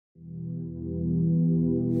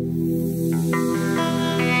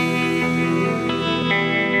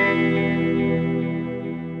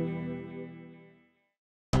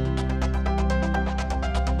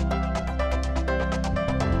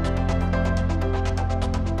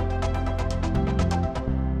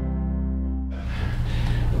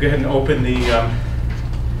go ahead and open the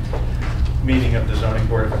meeting of the Zoning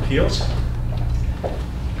Board of Appeals.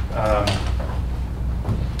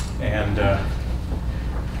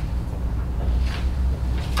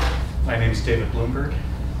 My name is David Bloomberg,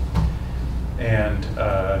 and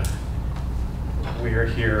we are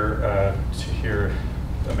here to hear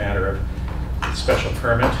a matter of special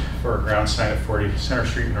permit for a ground sign at 40 Center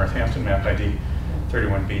Street, Northampton, map ID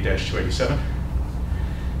 31B-287.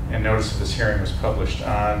 And notice of this hearing was published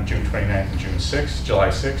on June 29th and June 6th, July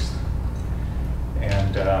 6th.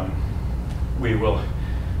 And we will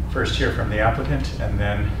first hear from the applicant, and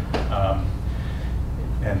then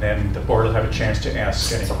the board will have a chance to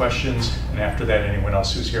ask any questions. And after that, anyone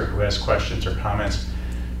else who's here who has questions or comments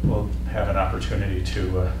will have an opportunity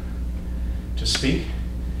to speak.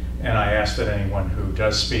 And I ask that anyone who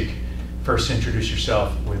does speak first introduce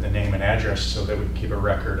yourself with a name and address so that we can keep a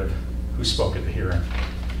record of who spoke at the hearing.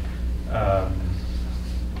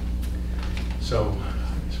 So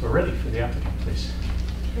we're ready for the applicant, please.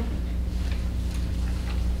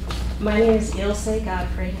 My name is Ilse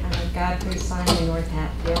Godfrey. I'm a Godfrey sign in North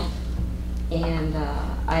Hatfield, and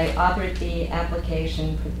I authored the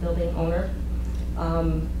application for the building owner.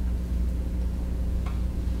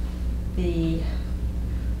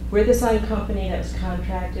 We're the sign company that was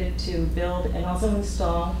contracted to build and also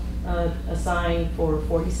install a sign for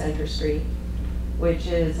 40 Center Street, which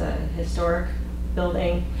is a historic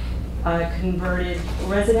building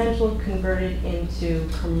residential converted into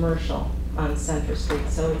commercial on Center Street.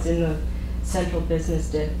 So it's in the central business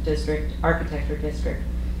district, architecture district.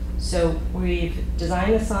 So we've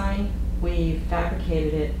designed the sign, we've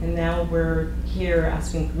fabricated it, and now we're here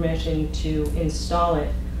asking permission to install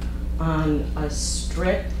it on a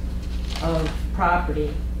strip of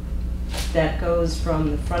property that goes from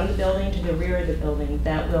the front of the building to the rear of the building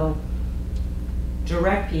that will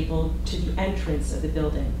direct people to the entrance of the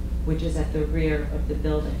building, which is at the rear of the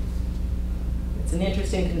building. It's an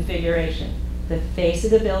interesting configuration. The face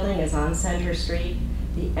of the building is on Center Street.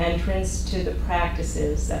 The entrance to the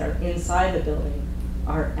practices that are inside the building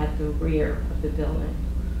are at the rear of the building.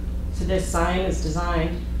 So this sign is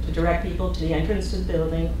designed to direct people to the entrance to the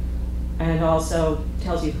building and also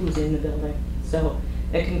tells you who's in the building. So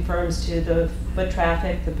it confirms to the foot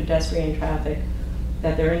traffic, the pedestrian traffic,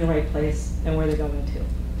 that they're in the right place and where they're going to.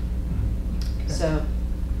 Okay. So.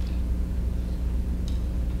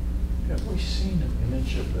 Have we seen an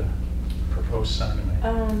image of the proposed sign?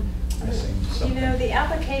 Missing something? You know, the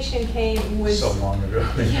application came with so long ago.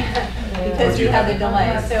 Yeah, because we had the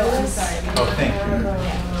delay. So I'm sorry. Oh, thank you.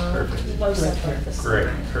 Perfect. Great,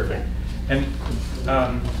 perfect. And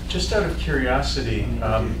just out of curiosity,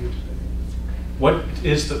 what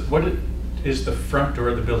is the front door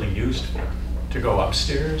of the building used for? To go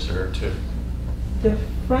upstairs or to? The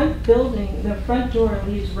front door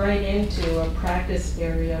leads right into a practice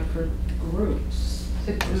area for groups.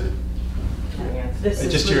 This is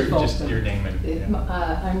just your name and.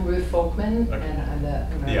 Yeah. I'm Ruth Folkman, okay. And I'm the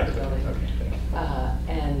owner of the building. Okay.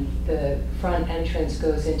 And the front entrance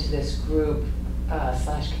goes into this group /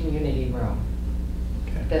 community room.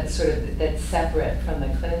 Okay. That's separate from the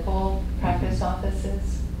clinical practice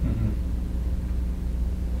offices. Mm-hmm.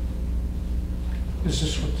 Is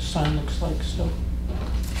this what the sign looks like still?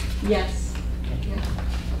 Yes. Yeah.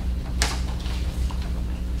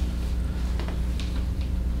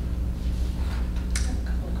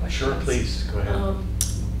 Sure, please, go ahead.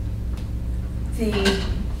 The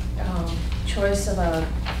choice of a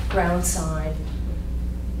ground sign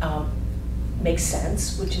makes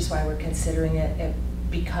sense, which is why we're considering it,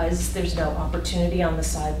 because there's no opportunity on the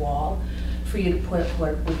side wall for you to put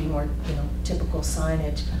what would be more, typical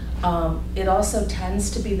signage. It also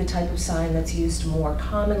tends to be the type of sign that's used more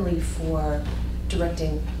commonly for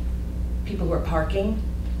directing people who are parking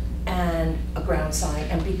and a ground sign.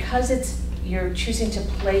 And because you're choosing to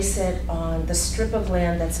place it on the strip of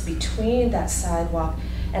land that's between that sidewalk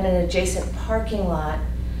and an adjacent parking lot,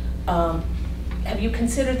 have you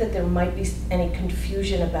considered that there might be any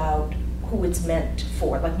confusion about who it's meant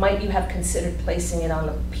for? Like, might you have considered placing it on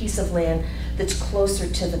a piece of land that's closer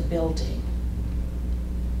to the building?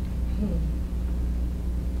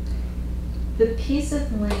 The piece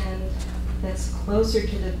of land that's closer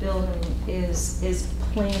to the building is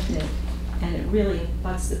planted, and it really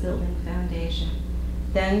butts the building foundation.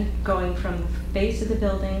 Then going from the face of the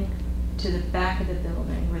building to the back of the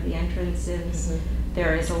building where the entrance is,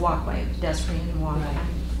 there is a walkway, a pedestrian walkway. Right.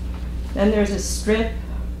 Then there's a strip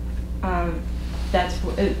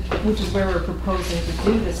which is where we're proposing to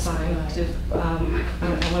do the sign, right.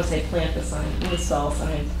 I want to say plant the sign, install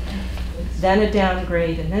signs. Then a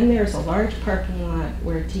downgrade, and then there's a large parking lot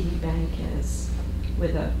where TD Bank is,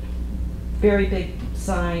 with a very big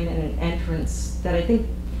sign and an entrance that I think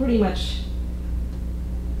pretty much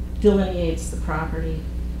delineates the property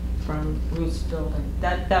from Ruth's building.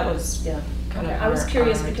 That was, Yeah. kind of I was our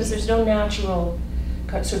curious because idea. there's no natural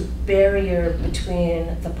sort of barrier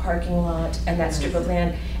between the parking lot and that strip of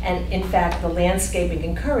land. And in fact, the landscaping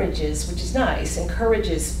encourages, which is nice,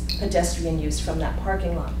 encourages pedestrian use from that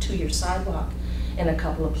parking lot to your sidewalk in a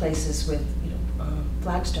couple of places with,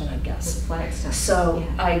 flagstone, I guess. With Flagstone. So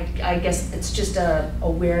Yeah. I guess it's just a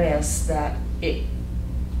awareness that it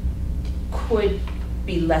could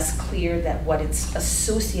be less clear that what it's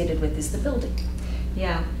associated with is the building.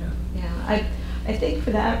 Yeah, yeah. I think for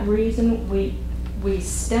that reason, we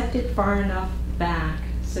stepped it far enough back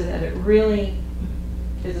so that it really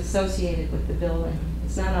is associated with the building.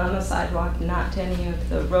 It's not on the sidewalk, not to any of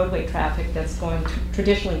the roadway traffic that's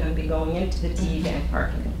traditionally going to be going into the TE Bank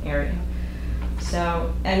parking area.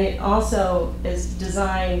 So, and it also is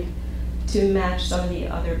designed to match some of the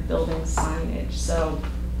other building signage. So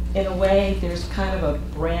in a way, there's kind of a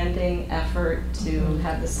branding effort to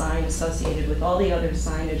have the sign associated with all the other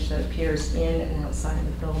signage that appears in and outside of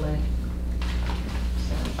the building.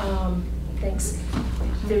 Thanks.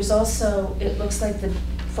 There's also, it looks like the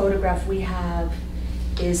photograph we have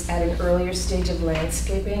is at an earlier stage of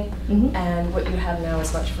landscaping, Mhm. and what you have now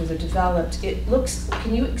is much further developed. It looks,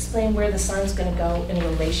 can you explain where the sign's gonna go in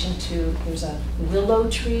relation to, there's a willow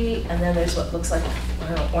tree, and then there's what looks like, I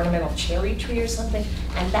don't know, ornamental cherry tree or something,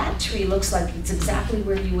 and that tree looks like it's exactly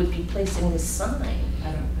where you would be placing this sign.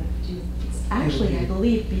 I don't know, do you? Actually, I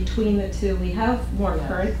believe between the two, we have more Yeah.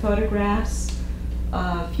 current photographs,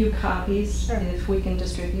 a few copies, Sure. if we can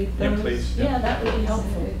distribute Yeah, those. please. Yeah, that would be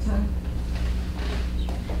helpful.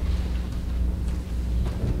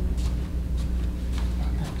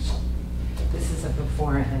 This is a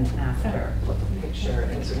before and after picture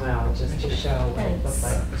as well, just to show what it looked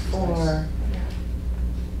like before.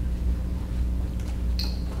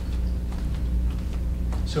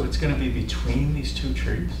 So it's going to be between these two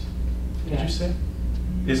trees, did Yeah. you say?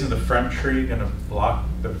 Isn't the front tree going to block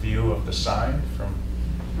the view of the sign from?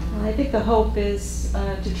 Well, I think the hope is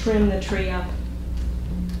to trim the tree up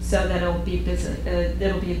so that it'll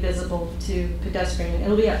be visible to pedestrian.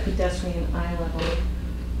 It'll be at pedestrian eye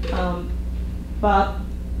level. Bob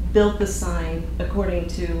built the sign according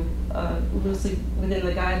to loosely within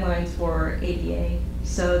the guidelines for ADA,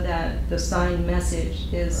 so that the sign message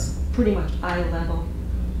is pretty much eye level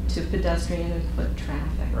to pedestrian and foot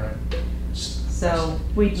traffic. Right. So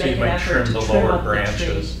we'd So make you an might effort trim to the trim lower up the tree.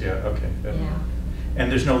 branches, yeah, okay. Yeah.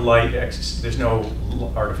 And there's no light, there's no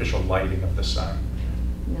artificial lighting of the sign?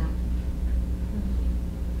 No.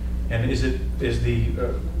 And is the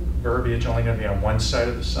verbiage only going to be on one side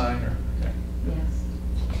of the sign, or? Okay.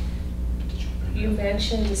 Yes. You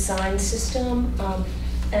mentioned the sign system,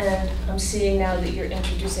 and I'm seeing now that you're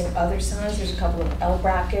introducing other signs. There's a couple of L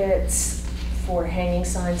brackets for hanging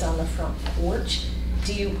signs on the front porch.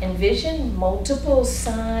 Do you envision multiple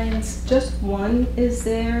signs? Just one is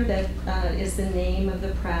there that is the name of the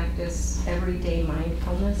practice, Everyday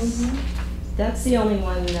Mindfulness. Mhm. That's the only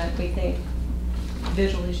one that we think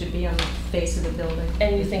visually should be on the face of the building.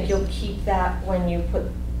 And you think you'll keep that when you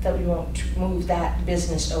that you won't move that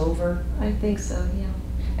business over? I think so, yeah.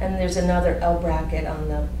 And there's another L bracket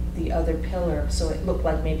on the other pillar, so it looked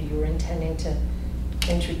like maybe you were intending to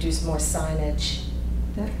introduce more signage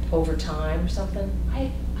That, over time or something? I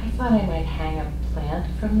thought I might hang a plant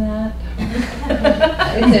from that.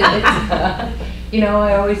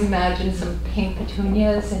 I always imagine some pink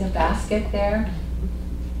petunias in a basket there.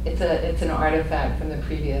 It's an artifact from the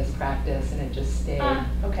previous practice, and it just stayed.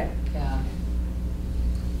 Okay. Yeah.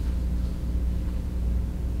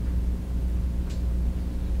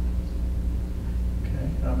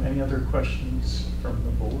 Okay, any other questions from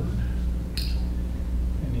the board?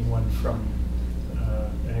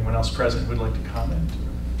 Anyone else present would like to comment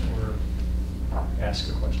or ask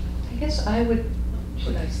a question? I guess I would.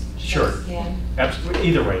 Should I? Sure. Stand? Absolutely,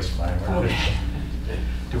 either way is fine. Okay.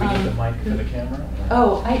 Do we need the mic for the camera? or-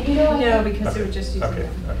 Oh, No, because Okay, they were just using okay,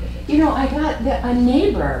 that. okay. I got a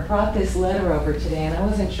neighbor brought this letter over today, and I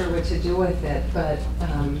wasn't sure what to do with it, but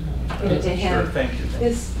to Sure, him, thank you.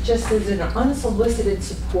 this just is an unsolicited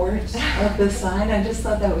support of the sign. I just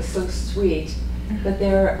thought that was so sweet. But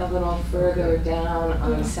they're a little further down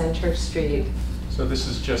on Center Street. So this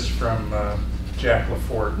is just from Jack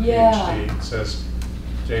Lafort, Yeah. PhD. It says,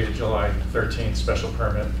 dated July 13th, special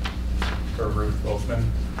permit for Ruth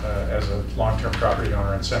Wolfman. As a long-term property owner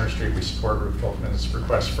on Center Street, we support Ruth Wolfman's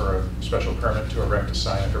request for a special permit to erect a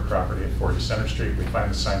sign at her property at 40 Center Street. We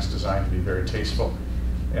find the sign's designed to be very tasteful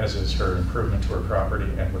as is her improvement to her property,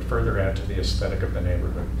 and would further add to the aesthetic of the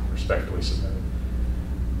neighborhood. Respectfully submitted.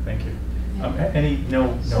 Thank you.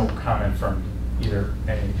 No comment from either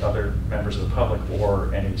any other members of the public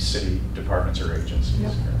or any city departments or agencies? No.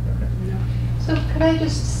 Okay. So could I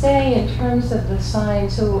just say, in terms of the sign,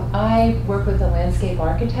 so I work with a landscape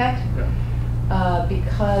architect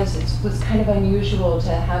because it was kind of unusual to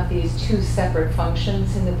have these two separate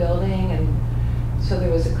functions in the building, and so there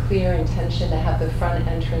was a clear intention to have the front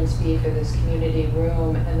entrance be for this community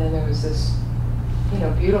room, and then there was this, you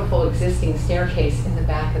know, beautiful existing staircase in the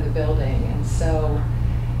back of the building. And so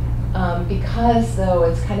because though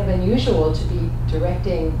it's kind of unusual to be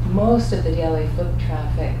directing most of the daily foot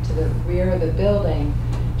traffic to the rear of the building,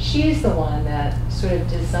 she's the one that sort of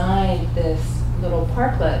designed this little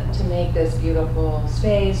parklet to make this beautiful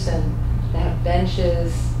space and to have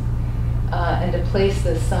benches and to place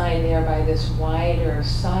the sign there by this wider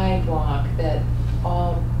sidewalk that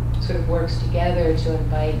all sort of works together to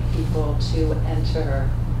invite people to enter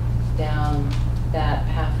down that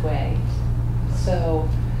pathway. So,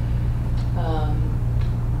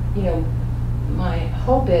 you know, my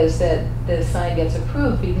hope is that the sign gets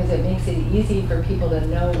approved because it makes it easy for people to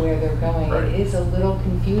know where they're going. Right. It is a little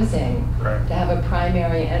confusing to have a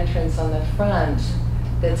primary entrance on the front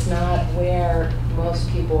that's not where most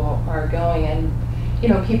people are going. And, you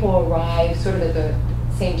know, people arrive sort of at the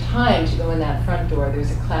same time to go in that front door.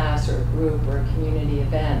 There's a class or a group or a community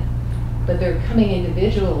event, but they're coming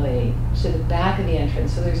individually to the back of the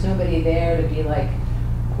entrance, so there's nobody there to be like,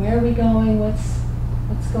 where are we going, what's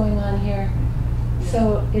going on here?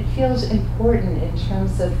 So it feels important in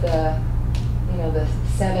terms of the, you know, the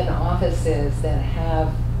 7 offices that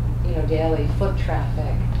have, you know, daily foot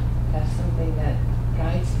traffic. That's something that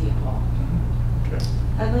guides people. Okay.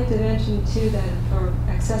 I'd like to mention too that for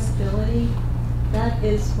accessibility, that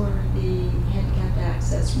is where the handicapped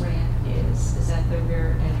access ramp is at the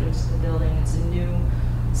rear entrance to the building. It's a new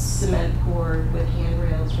cement poured with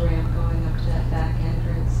handrails ramp going up to that back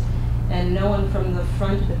entrance. And no one from the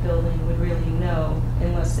front of the building would really know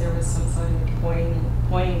unless there was some sign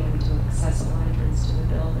pointing them to an accessible entrance to the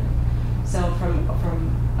building. So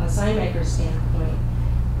from a sign maker standpoint,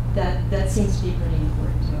 that seems to be pretty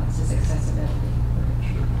important to us, is accessibility.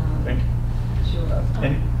 Sure. Thank you. Sure.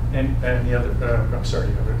 And the other, I'm sorry,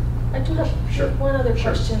 you have a... I do have Sure. one other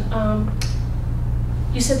Sure. question.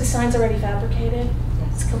 You said the sign's already fabricated?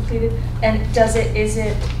 Yes. It's completed? And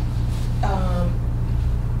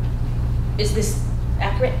is this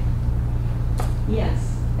accurate?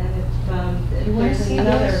 Yes, and if You wanna there's see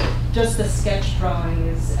another, those? just the sketch drawing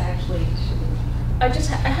is actually, I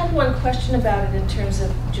had one question about it in terms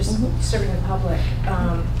of just serving the public.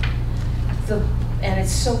 And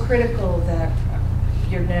it's so critical that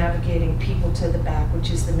you're navigating people to the back, which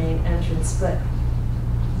is the main entrance, but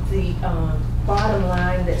the bottom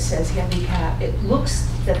line that says handicap, it looks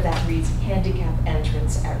that reads handicap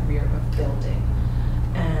entrance at rear of building.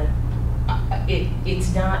 And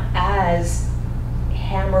it's not as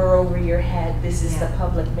hammer over your head, this is the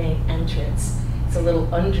public main entrance. It's a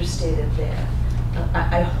little understated there.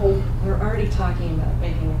 I hope we're already talking about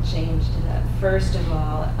making a change to that. First of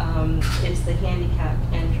all, it's the handicap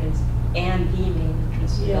entrance and the main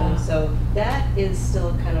entrance to the building. So that is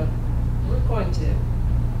still kind of, we're going to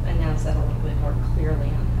announce that a little bit more clearly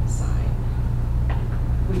on that sign.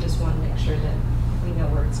 We just want to make sure that we know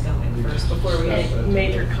where it's going first before we make a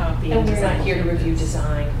major copy. And we're not here to review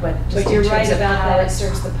design, but just you're in terms right of about how that. it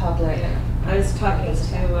serves the public. Yeah. I was talking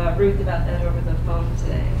to Ruth about that over the phone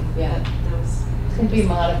today. Yeah. That was, It's going to be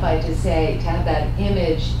modified to say, to have that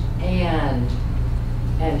image and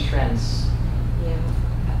entrance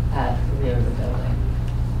at the rear of the building.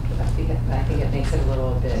 I think it makes it a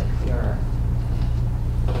little bit clearer.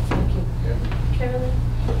 Thank you. Yeah.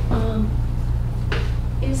 Carolyn,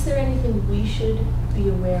 is there anything we should be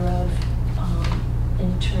aware of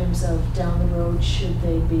in terms of down the road, should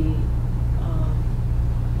they be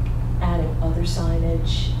adding other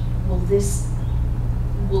signage?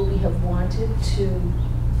 Will we have wanted to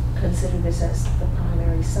consider this as the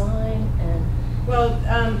primary sign? And Well,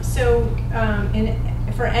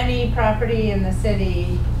 for any property in the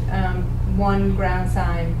city, one ground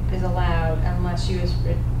sign is allowed unless you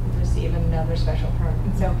receive another special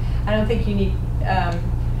permit. So I don't think you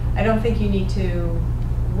need to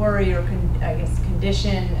worry or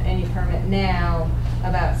condition any permit now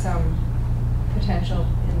about some potential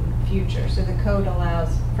in the future. So the code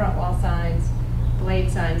allows front wall signs, blade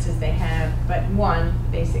signs as they have, but one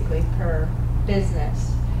basically per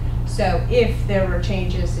business. So if there were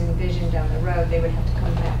changes in vision down the road, they would have to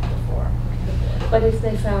come back before the board. but if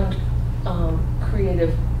they found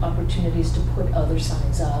creative opportunities to put other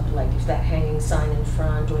signs up, like if that hanging sign in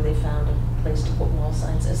front, or they found a place to put wall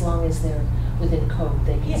signs, as long as they're within code,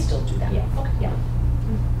 they can still do that. Yeah. Okay. Yeah.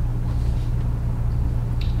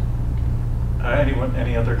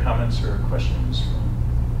 Any other comments or questions from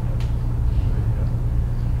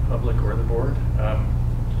the public or the board?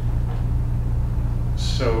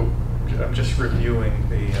 So I'm just reviewing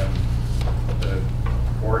the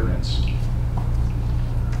ordinance.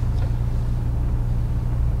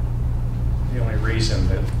 The only reason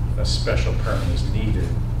that a special permit is needed,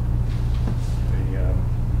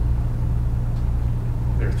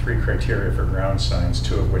 there are 3 criteria for ground signs,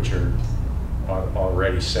 2 of which are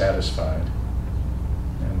already satisfied.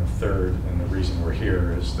 And the third, and the reason we're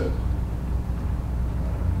here, is that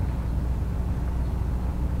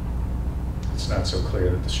it's not so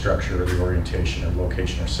clear that the structure or the orientation or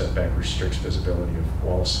location or setback restricts visibility of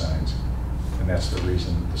wall signs. And that's the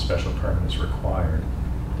reason the special permit is required,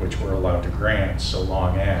 which we're allowed to grant so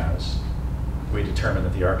long as we determine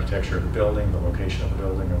that the architecture of the building, the location of the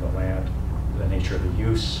building or the land, the nature of the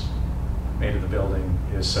use made of the building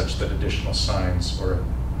is such that additional signs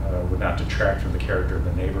would not detract from the character of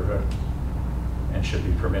the neighborhood and should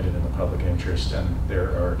be permitted in the public interest, and there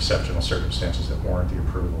are exceptional circumstances that warrant the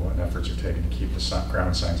approval, and efforts are taken to keep the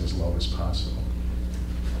ground signs as low as possible.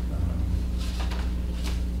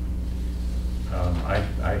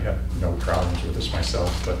 I have no problems with this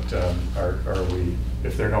myself, but are we,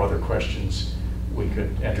 if there are no other questions, we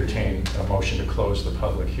could entertain a motion to close the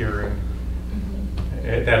public hearing.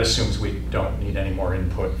 That assumes we don't need any more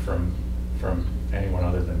input from anyone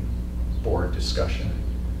other than board discussion.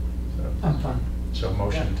 So, I'm fine. so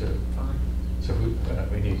motion to, so who,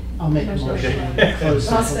 we need. I'll make a motion. to close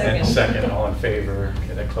the I'll public- And second, all in favor,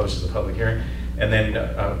 and that closes the public hearing. And then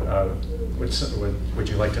would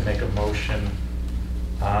you like to make a motion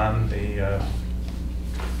on the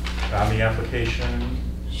application?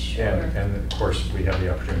 Sure. And of course, we have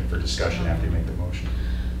the opportunity for discussion after you make the motion.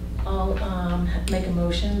 I'll make a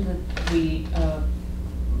motion that we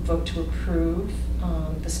vote to approve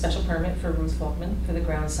the special permit for Ruth Faulkman for the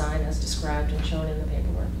ground sign as described and shown in the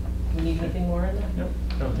paperwork. Do we need anything more in that? Nope,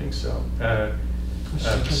 don't think so.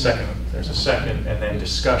 Second, there's a second, and then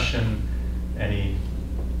discussion. Any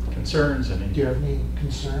concerns? Do you have any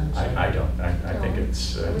concerns? I don't. I think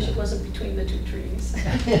it's. I wish it wasn't between the 2 trees.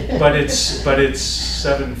 But it's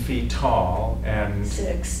 7 feet tall and.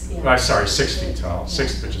 6, yeah. Sorry, 6 feet tall.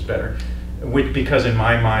 6, which is better. Because in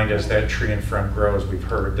my mind, as that tree in front grows, we've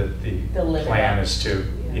heard that the They'll limit plan that. is to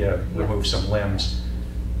remove some limbs,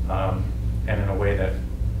 and in a way that,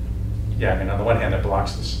 I mean, on the one hand, it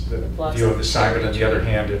blocks the blocks view of the the sign, but on the other tree.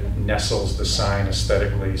 hand, it nestles the sign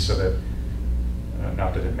aesthetically so that,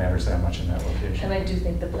 not that it matters that much in that location. And I do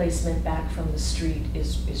think the placement back from the street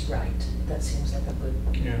is right. That seems like a good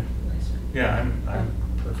Yeah. placement. Yeah, I'm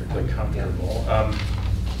perfectly comfortable.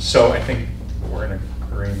 So I think we're in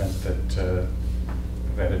agreement that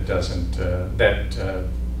it doesn't, that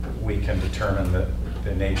we can determine that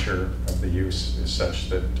the nature of the use is such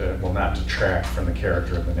that will not detract from the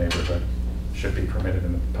character of the neighborhood, should be permitted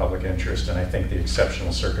in the public interest. And I think the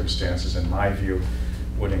exceptional circumstances, in my view,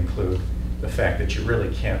 would include the fact that you really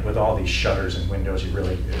can't, with all these shutters and windows, you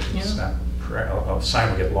really, it's not, a sign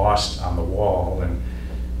will get lost on the wall,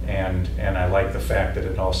 and I like the fact that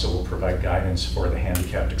it also will provide guidance for the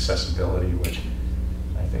handicapped accessibility, which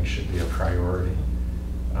I think should be a priority.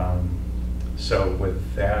 So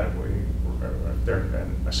with that,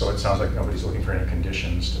 so it sounds like nobody's looking for any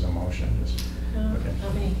conditions to the motion. No, Okay.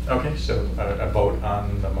 not me. Okay, so a vote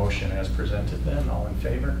on the motion as presented then, all in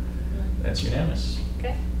favor? That's unanimous.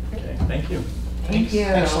 Okay. Okay, thank you. Thank you.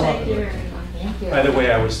 Excellent. Thank you very much. Thank you. By the way,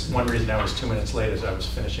 one reason I was 2 minutes late is I was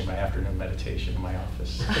finishing my afternoon meditation in my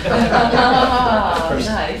office. Oh,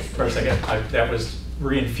 nice. First that was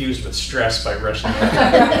reinfused with stress by rushing.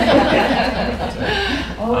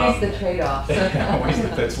 Always the trade-offs. Always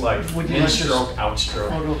that's life. Would you like In-stroke, to outstroke.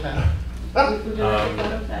 Photo pass. Would you like a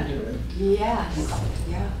photo back? Yes,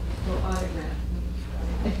 yeah. We'll autograph.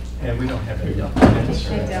 And we don't have any documents.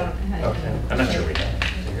 I don't. Okay, I'm not sure we have.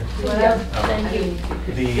 Well, thank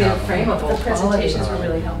you. The, They're frameable. The presentations were quality.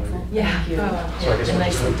 really helpful. Yeah. Thank you. So I guess And we'll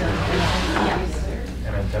nicely just- done.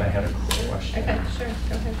 And then I had a question. Okay, sure,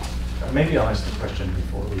 go ahead. Maybe I'll ask the question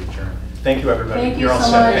before we adjourn. Thank you, everybody. Thank you You're all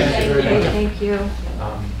so set. much. Thank you very much. Thank you.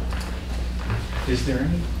 Is there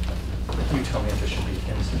any, you tell me if it should be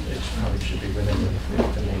instant, it probably should be within the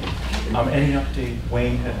meeting. Any update?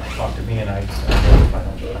 Wayne had talked to me and I notified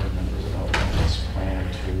all the board members about this plan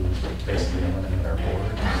to basically eliminate our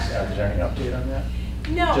board. Is there any update on that?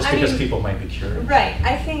 No, Just I because mean, people might be curious. right,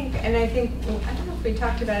 I don't know if we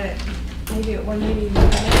talked about it maybe you've been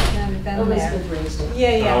there. Elizabeth raised it.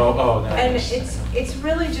 Yeah, yeah. Oh, And nice. it's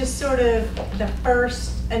really just sort of the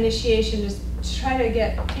first initiation, just to try to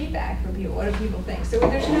get feedback from people. What do people think? So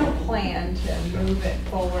there's no plan to move it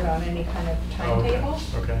forward on any kind of timetable.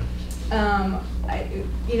 Okay.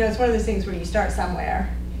 It's one of those things where you start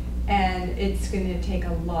somewhere, and it's going to take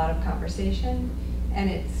a lot of conversation, and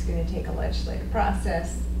it's going to take a legislative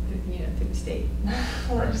process, through the state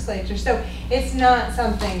legislature. So it's not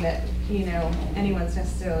something that anyone's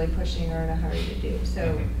necessarily pushing or in a hurry to do.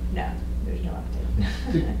 So no, there's no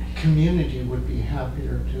update. The community would be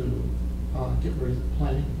happier to get rid of the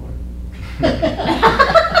planning board.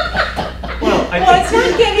 Well, It's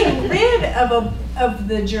not getting rid of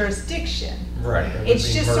the jurisdiction. Right. it would It's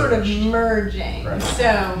be just sort of merged. merging. Right.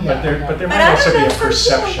 So. But there But might I also don't be know, a for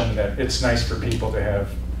perception that it's nice for people to have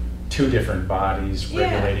two different bodies, Yeah.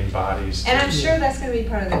 regulating bodies. And I'm sure that's going to be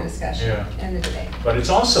part of the discussion Yeah. and the debate. But it's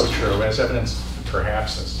also true, as evidenced,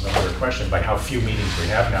 perhaps, this is another question, by how few meetings we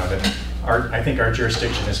have now, that I think our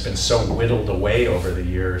jurisdiction has been so whittled away over the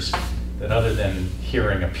years that other than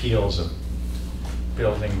hearing appeals of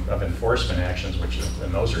enforcement actions,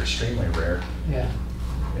 and those are extremely rare. Yeah.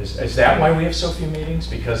 Is that why we have so few meetings?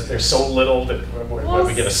 Because there's so little that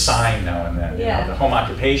we get a sign now and then. Yeah. The home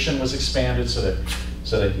occupation was expanded so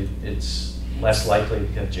that it's less likely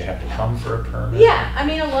that you have to come for a permit. Yeah, I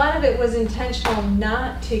mean, a lot of it was intentional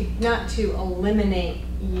not to eliminate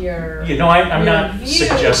your I'm your not view,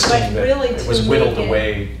 suggesting but that really it was to whittled make it-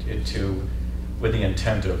 away with the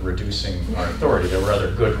intent of reducing our authority. There were other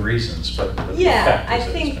good reasons, but the Yeah, effect I is that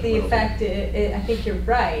it's think been the whittled effect, I think you're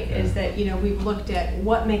right, is Yeah. that, we've looked at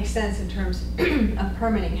what makes sense in terms of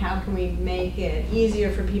permitting. How can we make it easier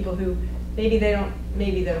for people who maybe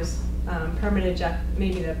those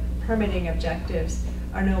maybe the permitting objectives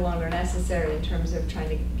are no longer necessary in terms of trying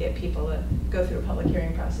to get people to go through a public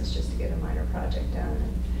hearing process just to get a minor project done.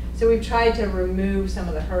 And so we've tried to remove some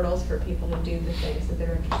of the hurdles for people to do the things that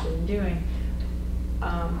they're interested in doing.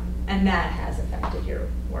 And that has affected your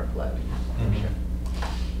workload.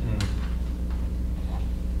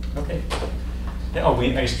 Okay. Yeah,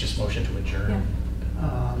 I just motioned to adjourn.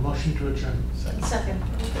 Yeah. Motion to adjourn. Second. Second.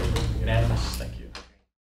 Unanimous, thank you.